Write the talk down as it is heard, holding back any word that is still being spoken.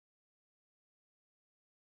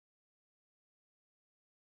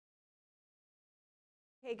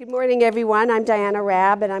Hey, good morning, everyone. I'm Diana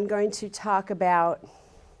Raab, and I'm going to talk about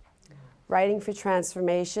writing for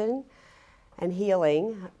transformation and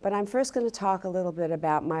healing. But I'm first going to talk a little bit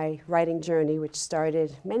about my writing journey, which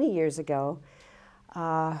started many years ago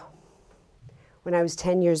when I was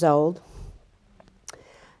 10 years old.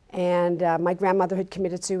 And my grandmother had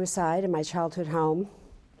committed suicide in my childhood home.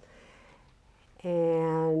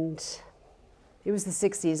 And it was the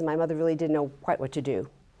 60s, and my mother really didn't know quite what to do.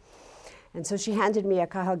 And so she handed me a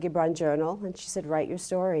Cahill Gibran journal, and she said, write your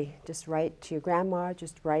story. Just write to your grandma,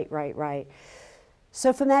 just write, write, write.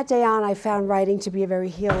 So from that day on, I found writing to be a very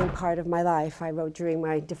healing part of my life. I wrote during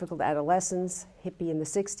my difficult adolescence, hippie in the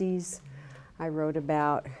 60s. I wrote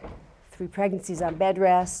about 3 pregnancies on bed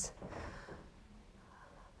rest,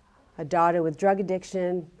 a daughter with drug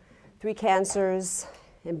addiction, 3 cancers,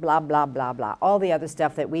 and blah, blah, blah, blah. All the other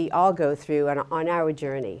stuff that we all go through on our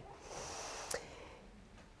journey.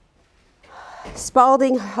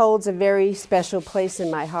 Spalding holds a very special place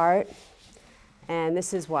in my heart, and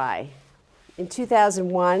this is why. In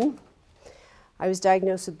 2001, I was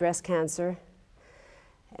diagnosed with breast cancer,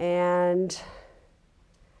 and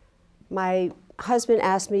my husband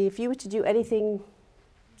asked me, if you were to do anything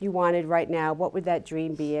you wanted right now, what would that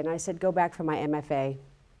dream be? And I said, go back for my MFA.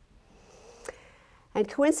 And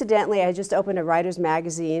coincidentally, I just opened a writer's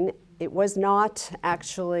magazine. It was not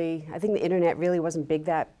actually, I think the internet really wasn't big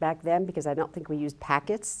back then, because I don't think we used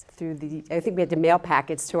packets through I think we had to mail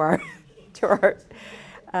packets to our,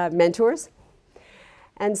 mentors.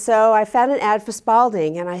 And so I found an ad for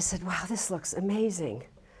Spalding, and I said, wow, this looks amazing.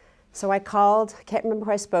 So I called, I can't remember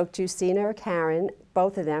who I spoke to, Sena or Karen,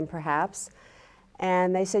 both of them perhaps,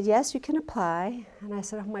 and they said, yes, you can apply. And I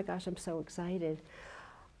said, oh my gosh, I'm so excited.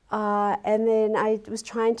 And then I was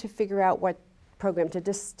trying to figure out what program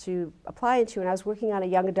to apply into, and I was working on a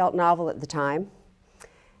young adult novel at the time,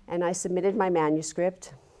 and I submitted my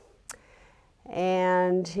manuscript,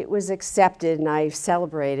 and it was accepted, and I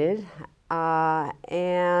celebrated,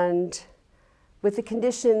 and with the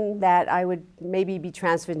condition that I would maybe be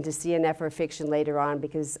transferred into CNF or fiction later on,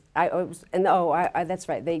 because that's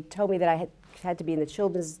right, they told me that I had to be in the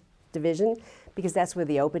children's division, because that's where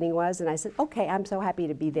the opening was, and I said, okay, I'm so happy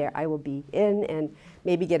to be there. I will be in and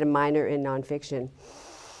maybe get a minor in nonfiction.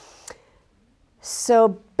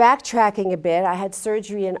 So backtracking a bit, I had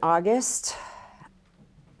surgery in August.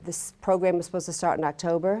 This program was supposed to start in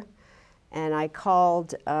October, and I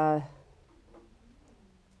called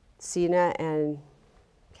Sena and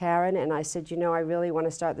Karen, and I said, you know, I really want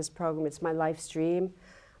to start this program. It's my life's dream.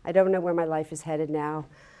 I don't know where my life is headed now.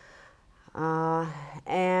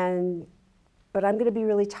 But I'm going to be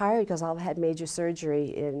really tired because I'll have had major surgery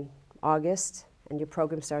in August, and your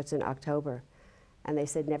program starts in October. And they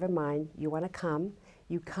said, never mind, you want to come,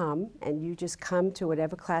 you come, and you just come to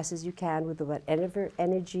whatever classes you can with whatever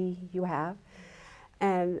energy you have,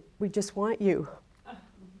 and we just want you.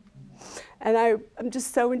 And I'm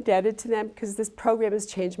just so indebted to them, because this program has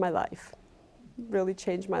changed my life, really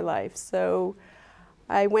changed my life. So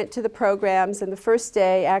I went to the programs, and the first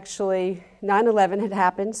day, actually, 9/11 had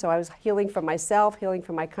happened, so I was healing from myself, healing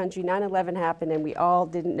from my country. 9/11 happened, and we all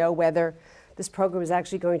didn't know whether this program was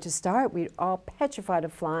actually going to start. We were all petrified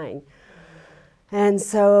of flying. And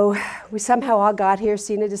so we somehow all got here.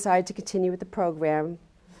 Sena decided to continue with the program.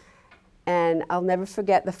 And I'll never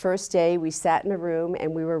forget the first day we sat in a room,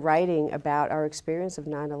 and we were writing about our experience of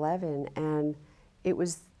 9/11. And it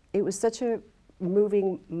was such a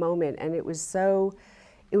moving moment, and it was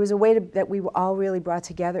a way that we were all really brought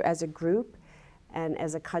together as a group and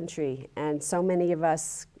as a country. And so many of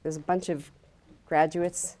us, there's a bunch of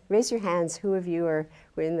graduates. Raise your hands, who of you were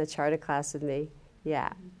in the charter class with me?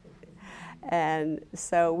 Yeah. And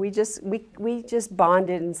so we just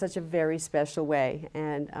bonded in such a very special way.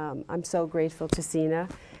 And I'm so grateful to Sena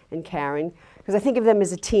and Karen, because I think of them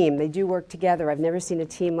as a team. They do work together. I've never seen a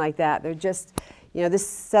team like that. They're just, you know, this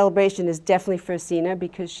celebration is definitely for Sena,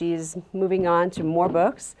 because she's moving on to more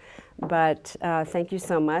books. But thank you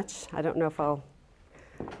so much. I don't know if can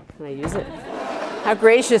I use it? How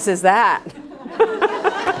gracious is that?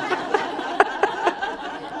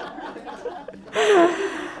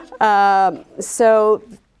 So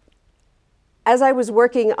as I was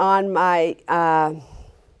working on my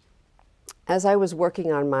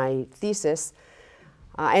thesis,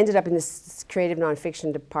 I ended up in this creative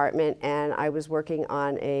nonfiction department, and I was working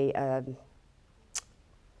on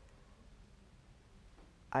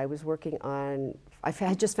I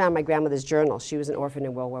had just found my grandmother's journal. She was an orphan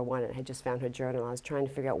in World War I, and I had just found her journal. I was trying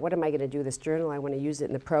to figure out, what am I going to do with this journal? I want to use it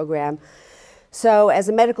in the program. So as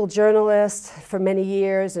a medical journalist for many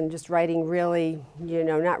years and just writing really,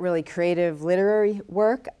 not really creative literary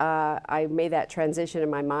work, I made that transition in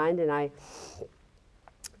my mind, and I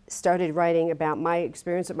started writing about my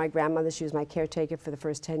experience with my grandmother. She was my caretaker for the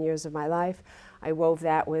first 10 years of my life. I wove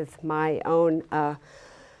that with my own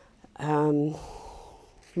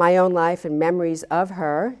life and memories of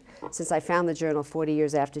her, since I found the journal 40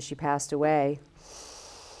 years after she passed away.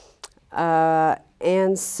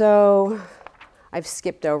 And so I've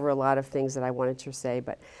skipped over a lot of things that I wanted to say.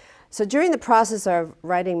 So during the process of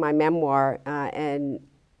writing my memoir, and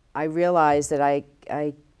I realized that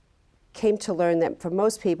I came to learn that for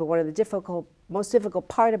most people, one of the most difficult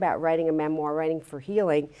part about writing a memoir, writing for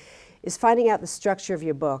healing, is finding out the structure of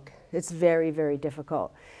your book. It's very, very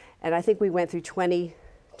difficult. And I think we went through 20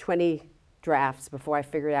 drafts before I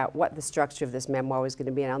figured out what the structure of this memoir was going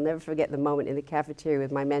to be. And I'll never forget the moment in the cafeteria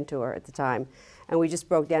with my mentor at the time. And we just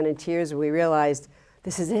broke down in tears when we realized,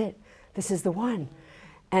 this is it. This is the one.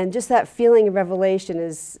 And just that feeling of revelation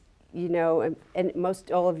is, and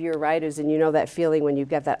most all of you are writers, and you know that feeling when you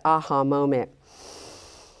get that aha moment.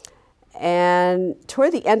 And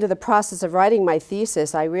toward the end of the process of writing my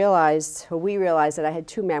thesis, we realized that I had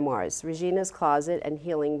two memoirs, Regina's Closet and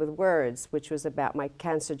Healing with Words, which was about my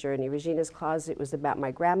cancer journey. Regina's Closet was about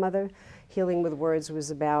my grandmother. Healing with Words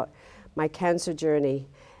was about my cancer journey.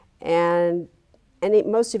 And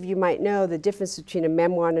most of you might know the difference between a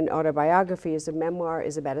memoir and an autobiography is a memoir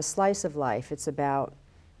is about a slice of life. It's about,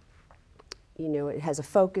 it has a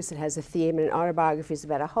focus, it has a theme, and an autobiography is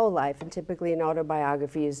about a whole life. And typically an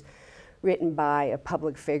autobiography is written by a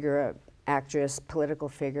public figure, an actress, political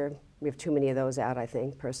figure. We have too many of those out, I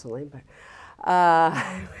think, personally.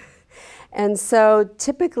 And so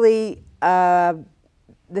typically the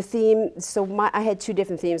theme, I had two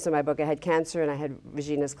different themes in my book. I had cancer and I had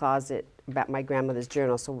Regina's Closet about my grandmother's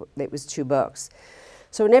journal, so it was two books.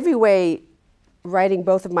 So in every way, writing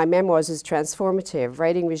both of my memoirs is transformative.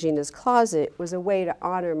 Writing Regina's Closet was a way to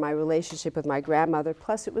honor my relationship with my grandmother,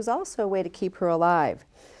 plus it was also a way to keep her alive.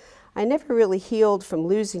 I never really healed from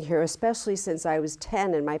losing her, especially since I was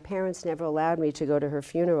 10 and my parents never allowed me to go to her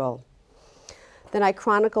funeral. Then I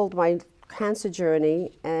chronicled my cancer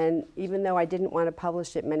journey, and even though I didn't want to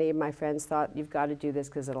publish it, many of my friends thought, you've got to do this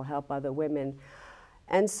because it'll help other women.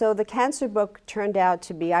 And so the cancer book turned out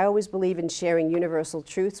to be, I always believe in sharing universal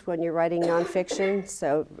truths when you're writing nonfiction,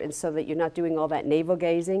 so that you're not doing all that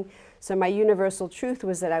navel-gazing. So my universal truth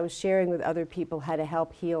was that I was sharing with other people how to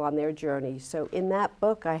help heal on their journey. So in that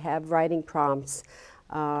book, I have writing prompts,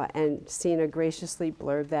 and Sena graciously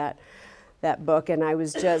blurred that book, and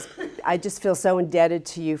I just feel so indebted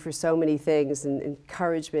to you for so many things, and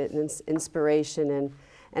encouragement and inspiration,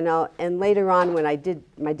 and later on when I did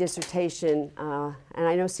my dissertation, and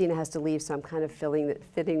I know Sena has to leave, so I'm kind of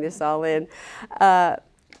fitting this all in.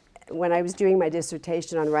 When I was doing my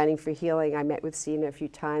dissertation on writing for healing, I met with Sena a few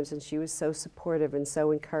times, and she was so supportive and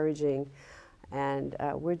so encouraging, and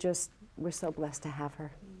we're so blessed to have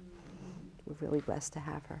her. We're really blessed to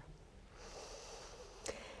have her.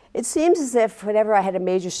 It seems as if whenever I had a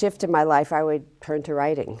major shift in my life, I would turn to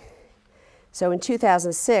writing. So in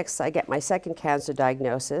 2006, I get my second cancer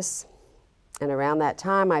diagnosis, and around that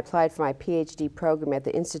time, I applied for my PhD program at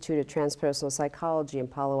the Institute of Transpersonal Psychology in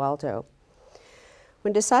Palo Alto.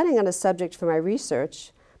 When deciding on a subject for my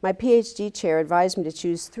research, my PhD chair advised me to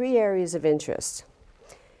choose 3 areas of interest.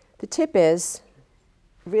 The tip is,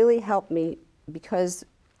 really help me, because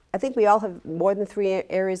I think we all have more than 3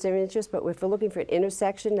 areas of interest, but if we're looking for an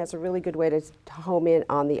intersection, that's a really good way to home in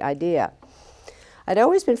on the idea. I'd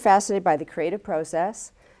always been fascinated by the creative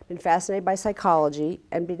process, been fascinated by psychology,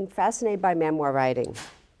 and been fascinated by memoir writing.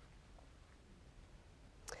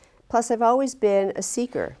 Plus, I've always been a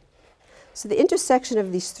seeker. So the intersection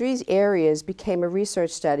of these 3 areas became a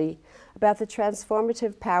research study about the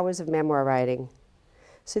transformative powers of memoir writing.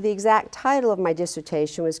 So the exact title of my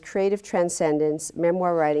dissertation was Creative Transcendence,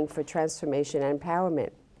 Memoir Writing for Transformation and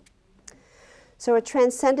Empowerment. So a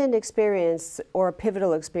transcendent experience, or a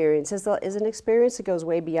pivotal experience, is an experience that goes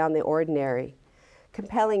way beyond the ordinary.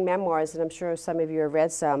 Compelling memoirs, and I'm sure some of you have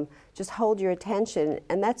read some, just hold your attention,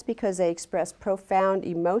 and that's because they express profound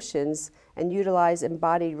emotions and utilize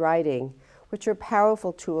embodied writing, which are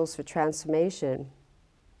powerful tools for transformation.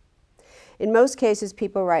 In most cases,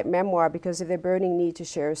 people write memoir because of their burning need to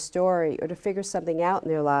share a story or to figure something out in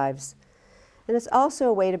their lives. And it's also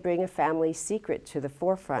a way to bring a family secret to the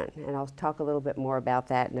forefront, and I'll talk a little bit more about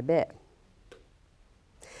that in a bit.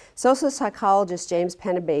 Social psychologist James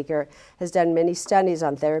Pennebaker has done many studies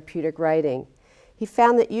on therapeutic writing. He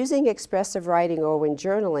found that using expressive writing or when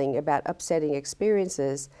journaling about upsetting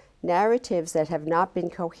experiences, narratives that have not been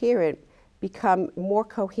coherent become more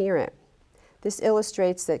coherent. This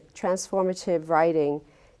illustrates that transformative writing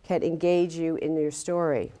can engage you in your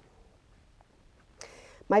story.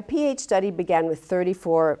 My PhD study began with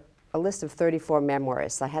a list of 34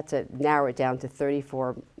 memoirs. I had to narrow it down to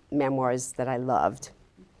 34 memoirs that I loved.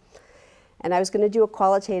 And I was going to do a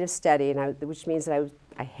qualitative study, which means that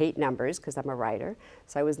I hate numbers because I'm a writer,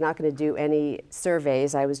 so I was not going to do any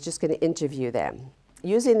surveys. I was just going to interview them.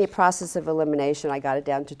 Using the process of elimination, I got it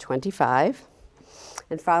down to 25,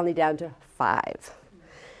 and finally down to 5.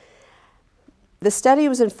 The study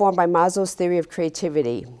was informed by Maslow's theory of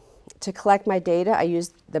creativity. To collect my data, I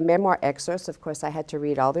used the memoir excerpts. Of course, I had to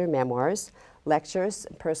read all their memoirs, lectures,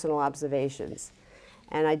 and personal observations.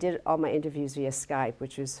 And I did all my interviews via Skype,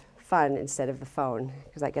 which was fun instead of the phone,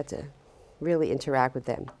 because I got to really interact with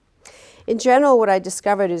them. In general, what I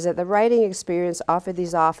discovered is that the writing experience offered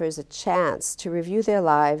these authors a chance to review their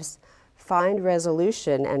lives, find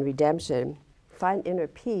resolution and redemption, find inner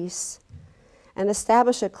peace, and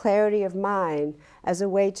establish a clarity of mind as a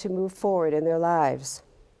way to move forward in their lives.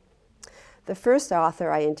 The first author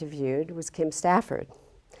I interviewed was Kim Stafford,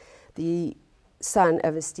 the son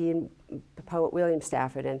of esteemed poet William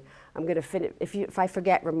Stafford, and I'm going to finish. If I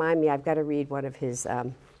forget, remind me. I've got to read one of his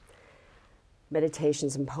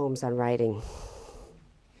meditations and poems on writing.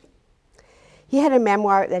 He had a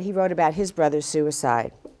memoir that he wrote about his brother's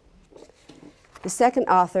suicide. The second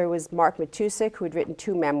author was Mark Matusik, who had written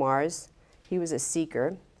 2 memoirs. He was a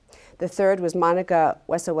seeker. The third was Monica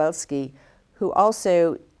Wesolowski, who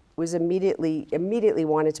also was immediately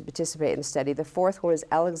wanted to participate in the study. The fourth one was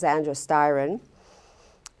Alexandra Styron,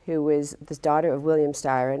 who was the daughter of William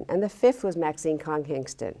Styron. And the fifth was Maxine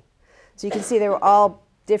Conkingston. So you can see they were all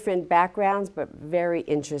different backgrounds, but very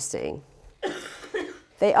interesting.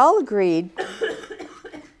 They all agreed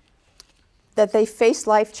that they faced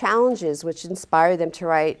life challenges which inspired them to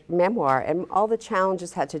write memoir, and all the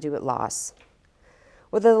challenges had to do with loss.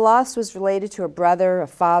 Whether the loss was related to a brother, a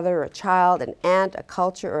father, a child, an aunt, a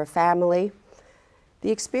culture, or a family,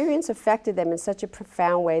 the experience affected them in such a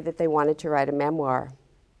profound way that they wanted to write a memoir.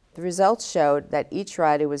 The results showed that each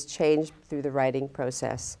writer was changed through the writing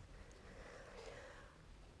process.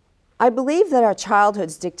 I believe that our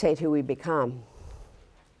childhoods dictate who we become.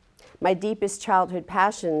 My deepest childhood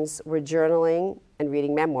passions were journaling and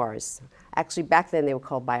reading memoirs. Actually, back then they were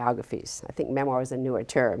called biographies. I think memoir is a newer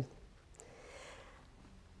term.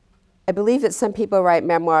 I believe that some people write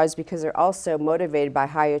memoirs because they're also motivated by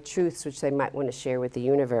higher truths which they might want to share with the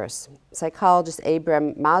universe. Psychologist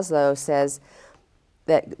Abraham Maslow says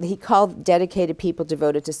that he called dedicated people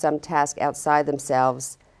devoted to some task outside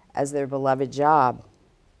themselves as their beloved job.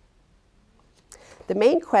 The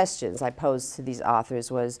main questions I posed to these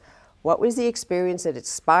authors was, what was the experience that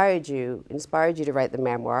inspired you to write the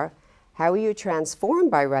memoir? How were you transformed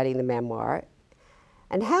by writing the memoir?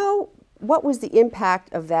 And what was the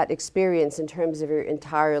impact of that experience in terms of your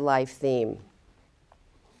entire life theme?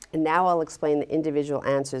 And now I'll explain the individual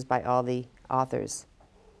answers by all the authors.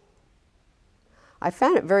 I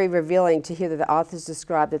found it very revealing to hear that the authors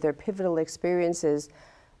described that their pivotal experiences,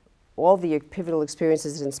 all the pivotal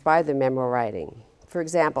experiences that inspired their memoir writing. For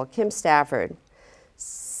example, Kim Stafford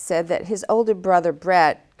said that his older brother,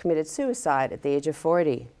 Brett, committed suicide at the age of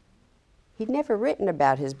 40. He'd never written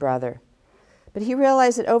about his brother, but he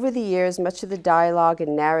realized that over the years, much of the dialogue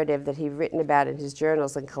and narrative that he'd written about in his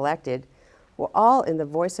journals and collected were all in the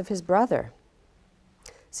voice of his brother.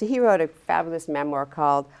 So he wrote a fabulous memoir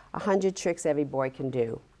called 100 Tricks Every Boy Can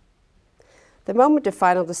Do. The moment of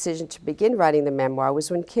final decision to begin writing the memoir was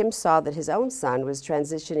when Kim saw that his own son was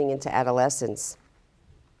transitioning into adolescence.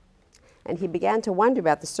 And he began to wonder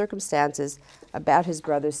about the circumstances about his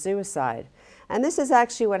brother's suicide. And this is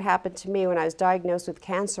actually what happened to me when I was diagnosed with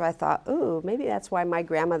cancer. I thought, ooh, maybe that's why my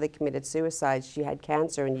grandmother committed suicide. She had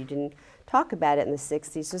cancer and you didn't talk about it in the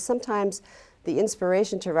 60s. So sometimes the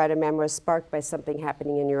inspiration to write a memoir is sparked by something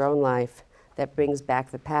happening in your own life that brings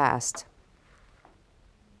back the past.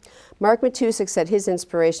 Mark Matusik said his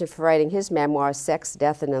inspiration for writing his memoir, Sex,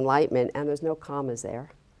 Death, and Enlightenment, and there's no commas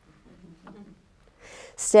there,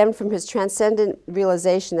 stemmed from his transcendent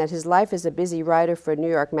realization that his life as a busy writer for New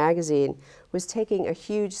York Magazine was taking a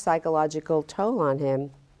huge psychological toll on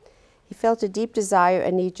him. He felt a deep desire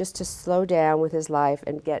and need just to slow down with his life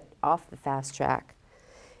and get off the fast track.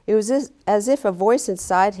 It was as if a voice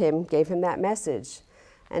inside him gave him that message.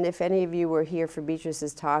 And if any of you were here for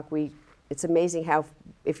Beatrice's talk, it's amazing how,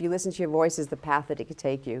 if you listen to your voices, the path that it could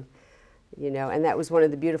take you. You know, and that was one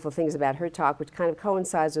of the beautiful things about her talk, which kind of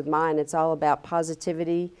coincides with mine. It's all about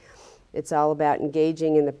positivity. It's all about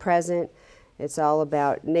engaging in the present. It's all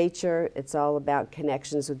about nature. It's all about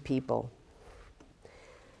connections with people.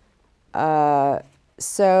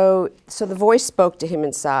 So the voice spoke to him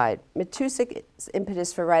inside. Matusik's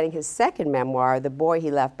impetus for writing his second memoir, The Boy He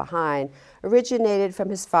Left Behind, originated from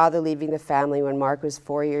his father leaving the family when Mark was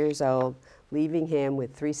 4 years old, leaving him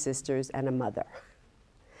with 3 sisters and a mother.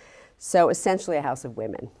 So essentially a house of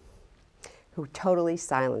women who totally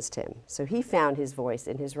silenced him. So he found his voice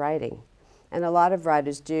in his writing. And a lot of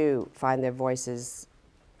writers do find their voices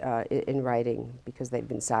in writing because they've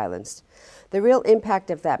been silenced. The real impact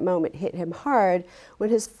of that moment hit him hard when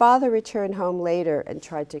his father returned home later and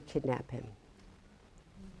tried to kidnap him.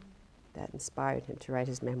 That inspired him to write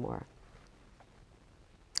his memoir.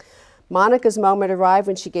 Monica's moment arrived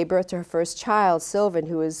when she gave birth to her first child, Sylvan,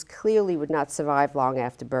 who clearly would not survive long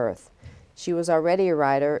after birth. She was already a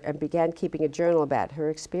writer and began keeping a journal about her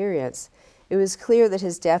experience. It was clear that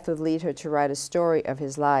his death would lead her to write a story of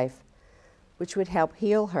his life, which would help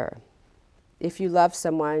heal her. If you love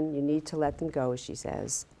someone, you need to let them go, she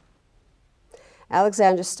says.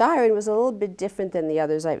 Alexandra Styron was a little bit different than the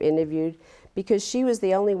others I've interviewed because she was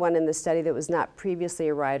the only one in the study that was not previously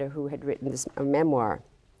a writer who had written a memoir.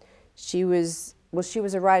 She was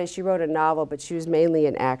a writer, she wrote a novel, but she was mainly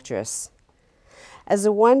an actress. As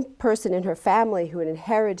the one person in her family who had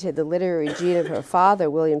inherited the literary gene of her father,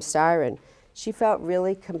 William Styron, she felt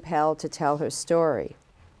really compelled to tell her story.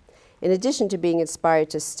 In addition to being inspired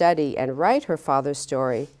to study and write her father's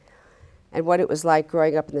story and what it was like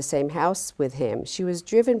growing up in the same house with him, she was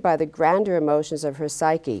driven by the grander emotions of her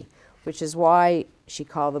psyche, which is why she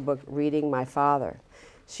called the book Reading My Father.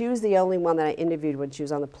 She was the only one that I interviewed when she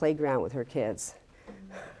was on the playground with her kids.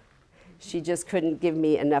 She just couldn't give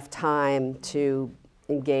me enough time to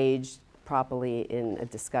engage properly in a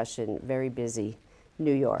discussion. Very busy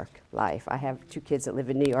New York life. I have 2 kids that live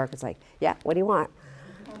in New York. It's like, yeah, what do you want?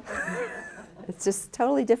 It's just a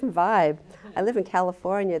totally different vibe. I live in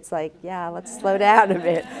California. It's like, yeah, let's slow down a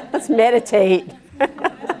bit. Let's meditate.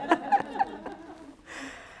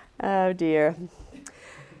 Oh, dear.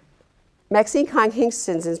 Maxine Kahn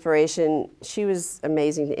Kingston's inspiration, she was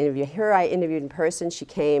amazing to interview. Her I interviewed in person. She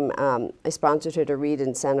came, I sponsored her to read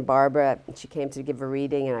in Santa Barbara. She came to give a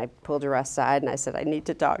reading, and I pulled her aside, and I said, I need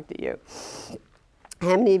to talk to you.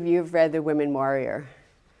 How many of you have read The Women Warrior?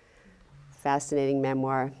 Fascinating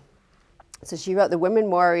memoir. So she wrote The Women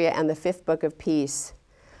Warrior and The Fifth Book of Peace.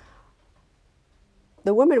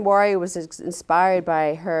 The Woman Warrior was inspired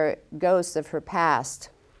by her ghosts of her past,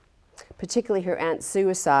 particularly her aunt's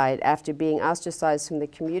suicide after being ostracized from the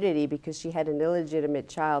community because she had an illegitimate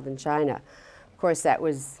child in China. Of course, that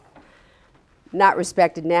was not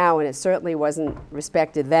respected now, and it certainly wasn't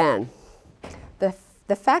respected then.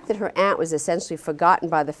 The fact that her aunt was essentially forgotten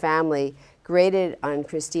by the family grated on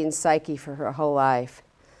Christine's psyche for her whole life.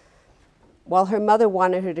 While her mother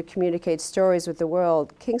wanted her to communicate stories with the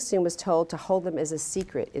world, Kingston was told to hold them as a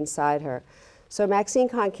secret inside her. So Maxine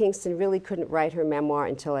Kahn Kingston really couldn't write her memoir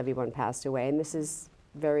until everyone passed away, and this is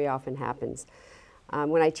very often happens.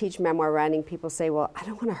 When I teach memoir writing, people say, well, I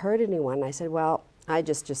don't want to hurt anyone. And I said, well, I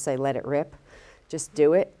just say let it rip. Just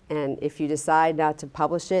do it, and if you decide not to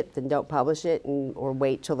publish it, then don't publish it or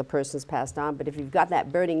wait till the person's passed on. But if you've got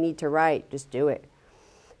that burning need to write, just do it.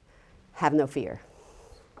 Have no fear.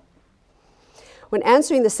 When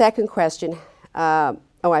answering the second question, I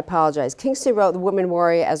apologize. Kingston wrote The Woman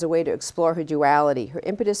Warrior as a way to explore her duality. Her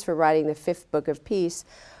impetus for writing The Fifth Book of Peace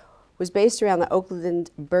was based around the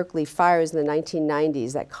Oakland-Berkeley fires in the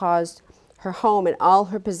 1990s that caused her home and all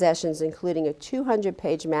her possessions, including a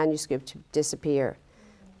 200-page manuscript, to disappear.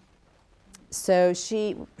 So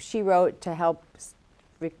she wrote to help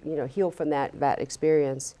heal from that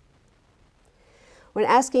experience. When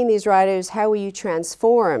asking these writers, how were you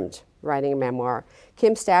transformed writing a memoir,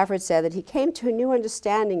 Kim Stafford said that he came to a new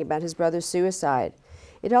understanding about his brother's suicide.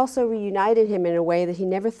 It also reunited him in a way that he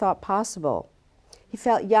never thought possible. He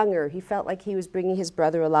felt younger. He felt like he was bringing his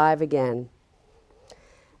brother alive again.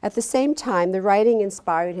 At the same time, the writing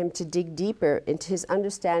inspired him to dig deeper into his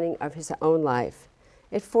understanding of his own life.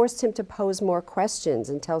 It forced him to pose more questions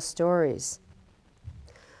and tell stories.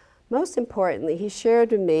 Most importantly, he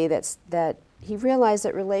shared with me that he realized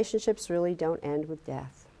that relationships really don't end with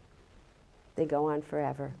death. They go on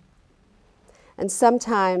forever. And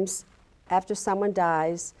sometimes, after someone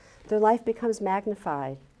dies, their life becomes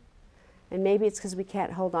magnified. And maybe it's because we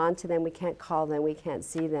can't hold on to them, we can't call them, we can't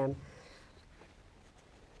see them.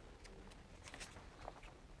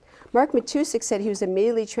 Mark Matusik said he was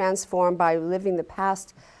immediately transformed by living the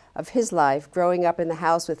past of his life, growing up in the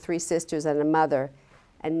house with 3 sisters and a mother,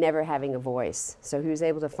 and never having a voice. So he was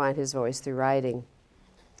able to find his voice through writing.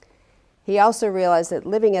 He also realized that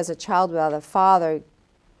living as a child without a father,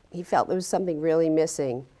 he felt there was something really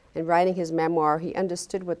missing. In writing his memoir, he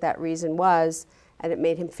understood what that reason was, and it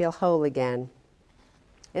made him feel whole again.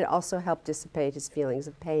 It also helped dissipate his feelings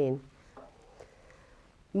of pain.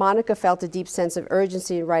 Monica felt a deep sense of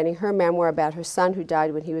urgency in writing her memoir about her son who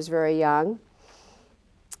died when he was very young.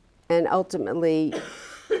 And ultimately,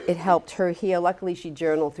 it helped her heal. Luckily, she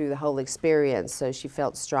journaled through the whole experience, so she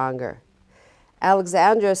felt stronger.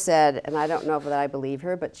 Alexandra said, and I don't know that I believe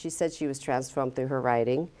her, but she said she was transformed through her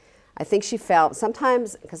writing. I think she felt,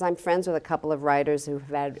 sometimes, because I'm friends with a couple of writers who've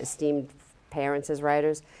had esteemed parents as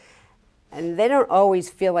writers, and they don't always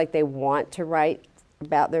feel like they want to write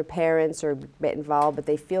about their parents or get involved, but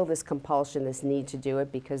they feel this compulsion, this need to do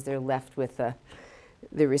it because they're left with the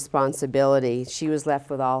responsibility. She was left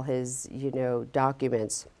with all his,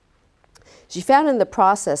 documents. She found in the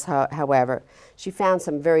process, however, she found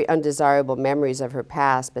some very undesirable memories of her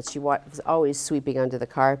past, but she was always sweeping under the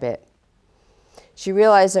carpet. She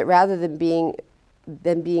realized that rather than being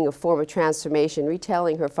a form of transformation,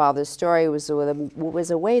 retelling her father's story was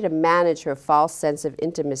a way to manage her false sense of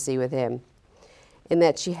intimacy with him, in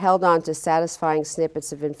that she held on to satisfying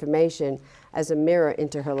snippets of information as a mirror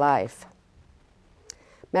into her life.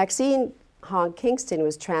 Maxine Hong Kingston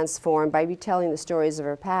was transformed by retelling the stories of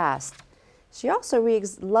her past. She also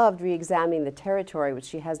loved re-examining the territory which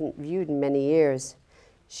she hasn't viewed in many years.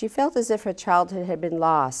 She felt as if her childhood had been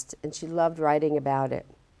lost, and she loved writing about it.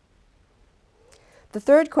 The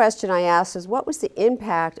third question I asked is, what was the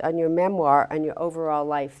impact on your memoir on your overall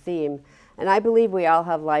life theme? And I believe we all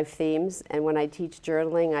have life themes, and when I teach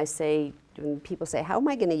journaling, I say, when people say, how am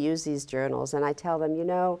I going to use these journals? And I tell them,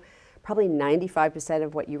 probably 95%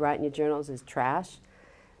 of what you write in your journals is trash.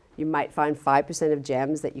 You might find 5% of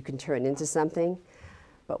gems that you can turn into something.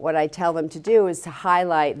 But what I tell them to do is to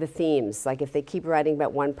highlight the themes. Like if they keep writing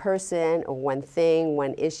about one person or one thing,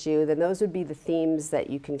 one issue, then those would be the themes that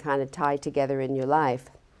you can kind of tie together in your life.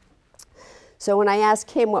 So when I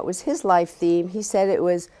asked him what was his life theme, he said it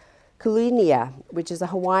was Kulinia, which is a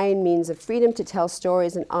Hawaiian means of freedom to tell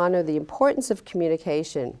stories and honor the importance of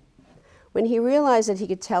communication. When he realized that he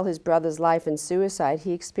could tell his brother's life and suicide,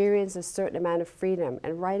 he experienced a certain amount of freedom,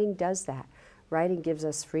 and writing does that. Writing gives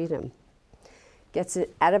us freedom. Gets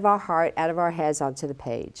it out of our heart, out of our heads, onto the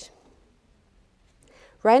page.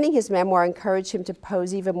 Writing his memoir encouraged him to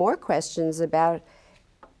pose even more questions about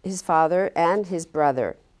his father and his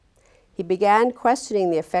brother. He began questioning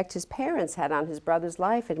the effect his parents had on his brother's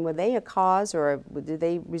life, and were they a cause, or did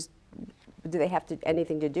they have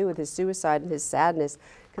anything to do with his suicide and his sadness?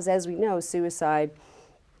 Because as we know, suicide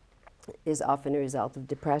is often a result of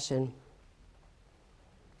depression.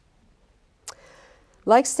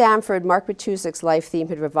 Like Stanford, Mark Matuszyk's life theme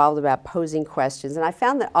had revolved about posing questions. And I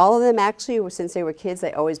found that all of them actually, since they were kids,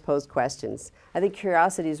 they always posed questions. I think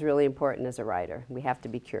curiosity is really important as a writer. We have to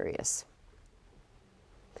be curious.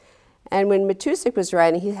 And when Matuszczyk was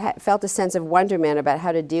writing, he felt a sense of wonderment about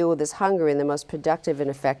how to deal with his hunger in the most productive and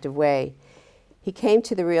effective way. He came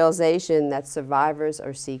to the realization that survivors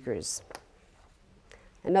are seekers.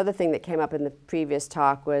 Another thing that came up in the previous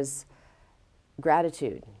talk was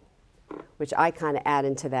gratitude, which I kind of add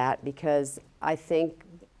into that because I think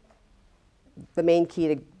the main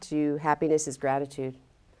key to happiness is gratitude.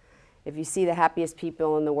 If you see the happiest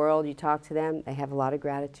people in the world, you talk to them, they have a lot of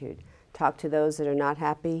gratitude. Talk to those that are not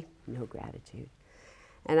happy, no gratitude.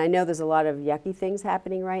 And I know there's a lot of yucky things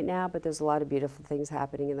happening right now, but there's a lot of beautiful things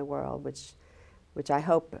happening in the world, which I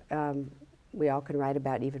hope we all can write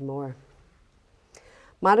about even more.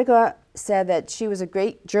 Monica said that she was a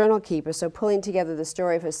great journal keeper, so pulling together the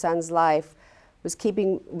story of her son's life was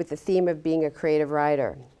keeping with the theme of being a creative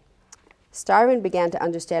writer. Starvin began to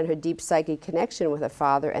understand her deep psychic connection with her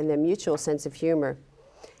father and their mutual sense of humor,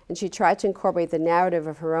 and she tried to incorporate the narrative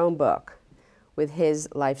of her own book with his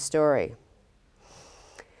life story.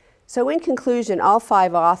 So in conclusion, all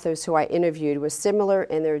 5 authors who I interviewed were similar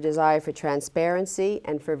in their desire for transparency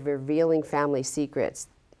and for revealing family secrets.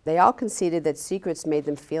 They all conceded that secrets made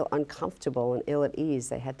them feel uncomfortable and ill at ease.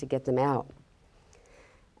 They had to get them out.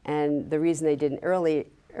 And the reason they didn't early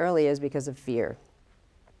is because of fear.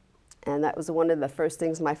 And that was one of the first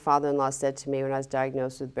things my father-in-law said to me when I was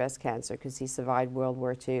diagnosed with breast cancer, because he survived World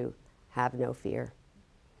War II. Have no fear.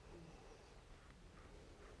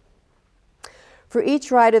 For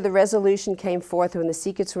each writer, the resolution came forth when the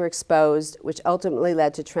secrets were exposed, which ultimately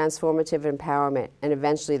led to transformative empowerment and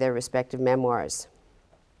eventually their respective memoirs.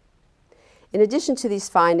 In addition to these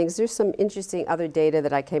findings, there's some interesting other data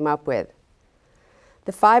that I came up with.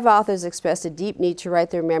 The 5 authors expressed a deep need to write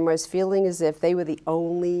their memoirs, feeling as if they were the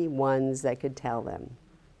only ones that could tell them.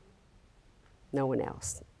 No one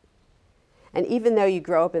else. And even though you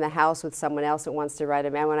grow up in the house with someone else that wants to write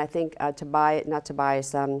a memoir, and I think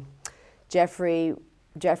Jeffrey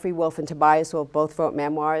Wolf and Tobias Wolf both wrote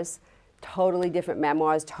memoirs, totally different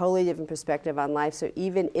memoirs, totally different perspective on life. So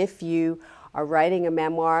even if you are writing a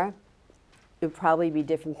memoir, it would probably be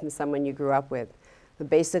different from someone you grew up with. But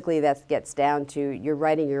basically that gets down to you're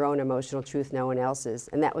writing your own emotional truth, no one else's.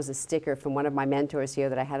 And that was a sticker from one of my mentors here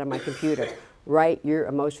that I had on my computer. Write your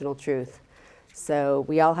emotional truth. So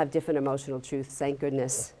we all have different emotional truths, thank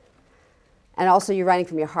goodness. And also you're writing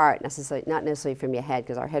from your heart, not necessarily from your head,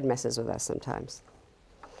 because our head messes with us sometimes.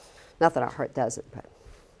 Not that our heart doesn't, but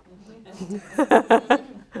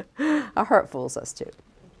our heart fools us too.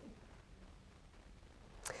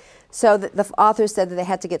 So the authors said that they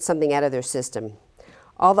had to get something out of their system.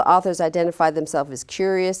 All the authors identified themselves as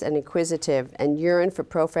curious and inquisitive and yearned for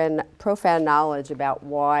profound knowledge about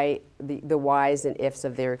the whys and ifs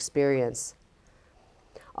of their experience.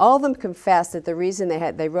 All of them confessed that the reason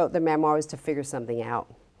they wrote the memoir was to figure something out.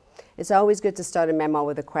 It's always good to start a memoir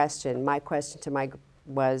with a question. My question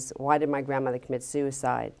was, why did my grandmother commit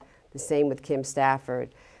suicide? The same with Kim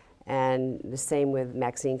Stafford, and the same with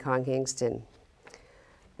Maxine Kong-Kingston.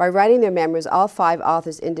 By writing their memoirs, all 5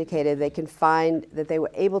 authors indicated they can find that they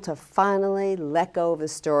were able to finally let go of the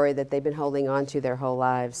story that they've been holding on to their whole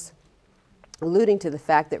lives, alluding to the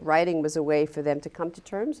fact that writing was a way for them to come to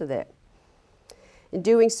terms with it. In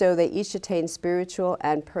doing so, they each attained spiritual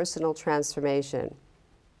and personal transformation.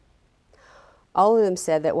 All of them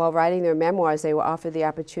said that while writing their memoirs, they were offered the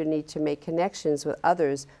opportunity to make connections with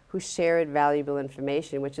others who shared valuable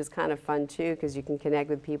information, which is kind of fun too, because you can connect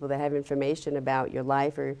with people that have information about your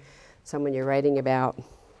life or someone you're writing about.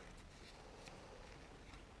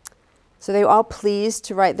 So they were all pleased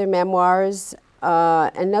to write their memoirs.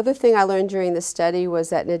 Another thing I learned during the study was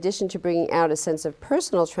that in addition to bringing out a sense of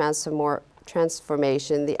personal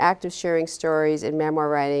transformation, the act of sharing stories in memoir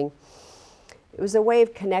writing, it was a way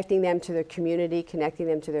of connecting them to their community, connecting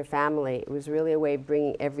them to their family. It was really a way of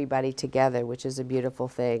bringing everybody together, which is a beautiful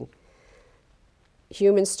thing.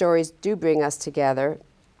 Human stories do bring us together,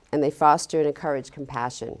 and they foster and encourage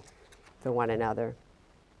compassion for one another.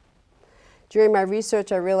 During my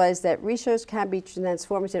research, I realized that research can be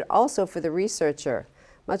transformative also for the researcher.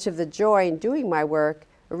 Much of the joy in doing my work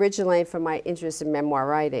originated from my interest in memoir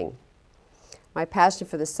writing. My passion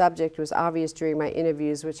for the subject was obvious during my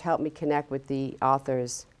interviews, which helped me connect with the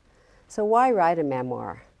authors. So why write a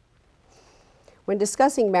memoir? When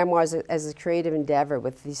discussing memoirs as a creative endeavor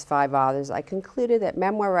with these 5 authors, I concluded that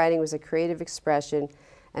memoir writing was a creative expression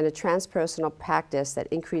and a transpersonal practice that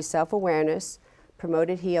increased self-awareness,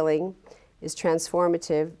 promoted healing, is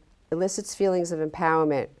transformative, elicits feelings of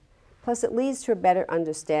empowerment, plus it leads to a better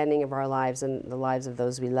understanding of our lives and the lives of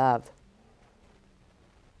those we love.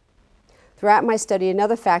 Throughout my study,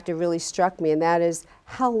 another factor really struck me, and that is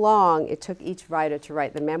how long it took each writer to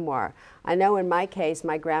write the memoir. I know in my case,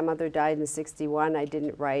 my grandmother died in '61. I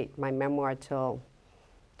didn't write my memoir till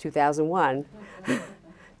 2001. It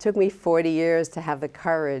took me 40 years to have the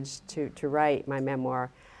courage to write my memoir.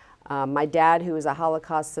 My dad, who was a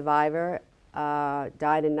Holocaust survivor,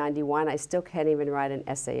 died in '91. I still can't even write an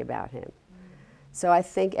essay about him. So I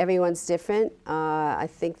think everyone's different. I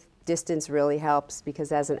think distance really helps,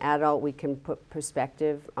 because as an adult we can put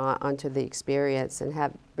perspective onto the experience and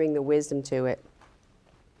bring the wisdom to it.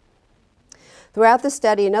 Throughout the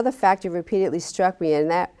study, another factor repeatedly struck me,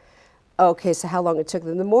 and that, okay, so how long it took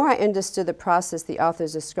them. The more I understood the process the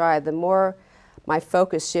authors described, the more my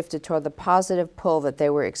focus shifted toward the positive pull that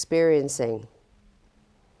they were experiencing.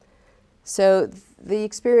 So the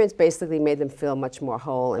experience basically made them feel much more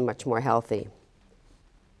whole and much more healthy.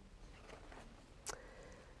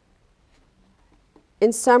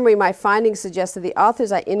 In summary, my findings suggest that the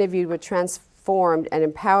authors I interviewed were transformed and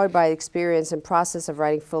empowered by the experience and process of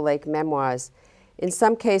writing full-length memoirs. In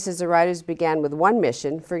some cases, the writers began with one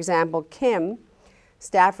mission. For example, Kim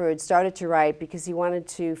Stafford started to write because he wanted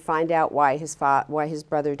to find out why his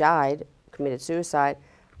brother died, committed suicide.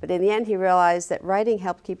 But in the end, he realized that writing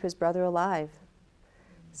helped keep his brother alive.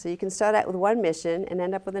 So you can start out with one mission and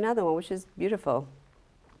end up with another one, which is beautiful.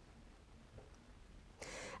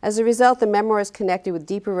 As a result, the memoir is connected with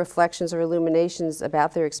deeper reflections or illuminations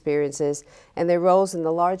about their experiences and their roles in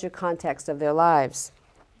the larger context of their lives.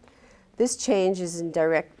 This change in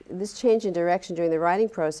direction during the writing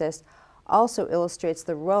process also illustrates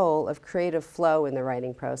the role of creative flow in the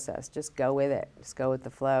writing process. Just go with it. Just go with the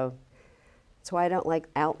flow. That's why I don't like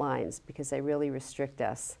outlines, because they really restrict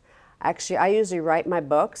us. Actually, I usually write my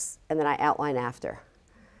books and then I outline after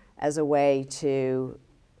as a way to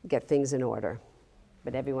get things in order.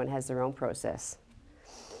 But everyone has their own process.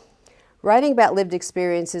 Writing about lived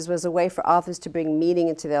experiences was a way for authors to bring meaning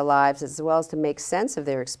into their lives as well as to make sense of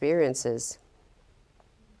their experiences.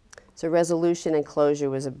 So resolution and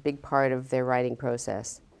closure was a big part of their writing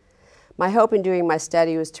process. My hope in doing my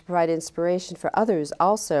study was to provide inspiration for others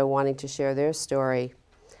also wanting to share their story,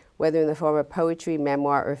 whether in the form of poetry,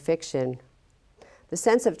 memoir, or fiction. The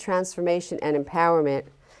sense of transformation and empowerment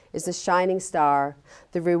is the shining star,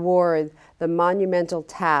 the reward, the monumental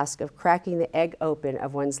task of cracking the egg open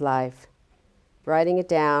of one's life, writing it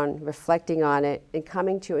down, reflecting on it, and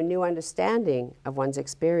coming to a new understanding of one's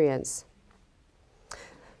experience.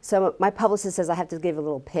 So my publicist says I have to give a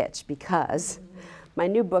little pitch because my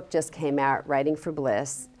new book just came out, Writing for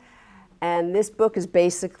Bliss. And this book is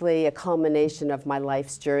basically a culmination of my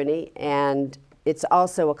life's journey, and it's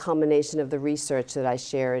also a culmination of the research that I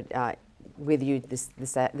shared with you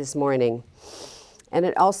this morning. And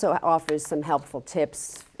it also offers some helpful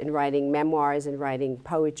tips in writing memoirs and writing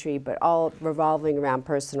poetry, but all revolving around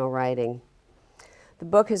personal writing. The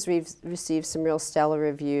book has received some real stellar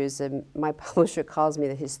reviews, and my publisher calls me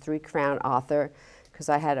his three-crown author because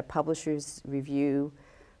I had a publisher's review,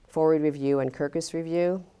 forward review, and Kirkus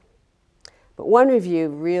review. But one review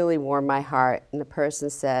really warmed my heart, and the person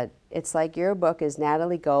said, "It's like your book is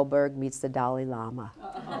Natalie Goldberg meets the Dalai Lama."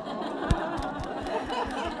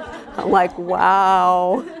 I'm like,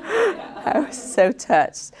 wow. I was so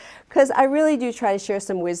touched. Because I really do try to share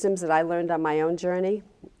some wisdoms that I learned on my own journey.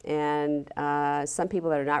 And some people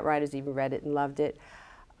that are not writers even read it and loved it.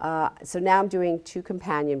 So now I'm doing 2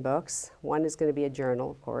 companion books. One is going to be a journal,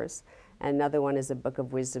 of course. And another one is a book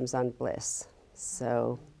of wisdoms on bliss.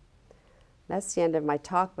 So that's the end of my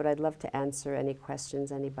talk, but I'd love to answer any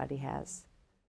questions anybody has.